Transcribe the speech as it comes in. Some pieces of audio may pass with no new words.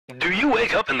Do you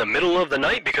wake up in the middle of the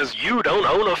night because you don't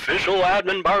own official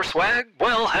Admin Bar swag?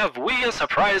 Well, have we a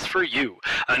surprise for you,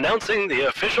 announcing the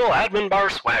official Admin Bar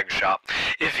swag shop.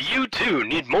 If you too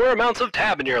need more amounts of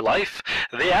tab in your life,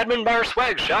 the Admin Bar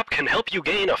swag shop can help you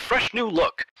gain a fresh new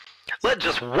look. Let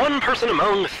just one person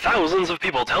among thousands of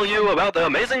people tell you about the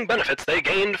amazing benefits they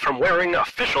gained from wearing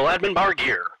official Admin Bar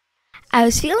gear. I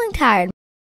was feeling tired.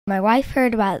 My wife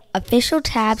heard about official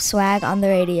tab swag on the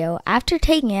radio. After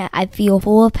taking it, I feel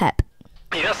full of pep.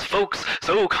 Yes, folks,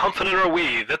 so confident are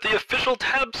we that the official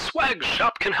Tab swag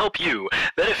shop can help you,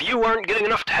 that if you aren't getting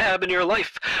enough tab in your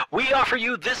life, we offer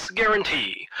you this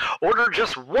guarantee. Order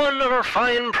just one of our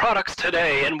fine products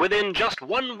today, and within just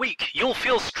 1 week, you'll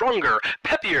feel stronger,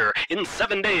 peppier, in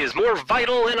 7 days, more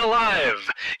vital and alive.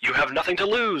 You have nothing to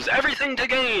lose, everything to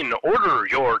gain. Order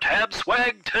your Tab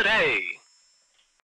swag today.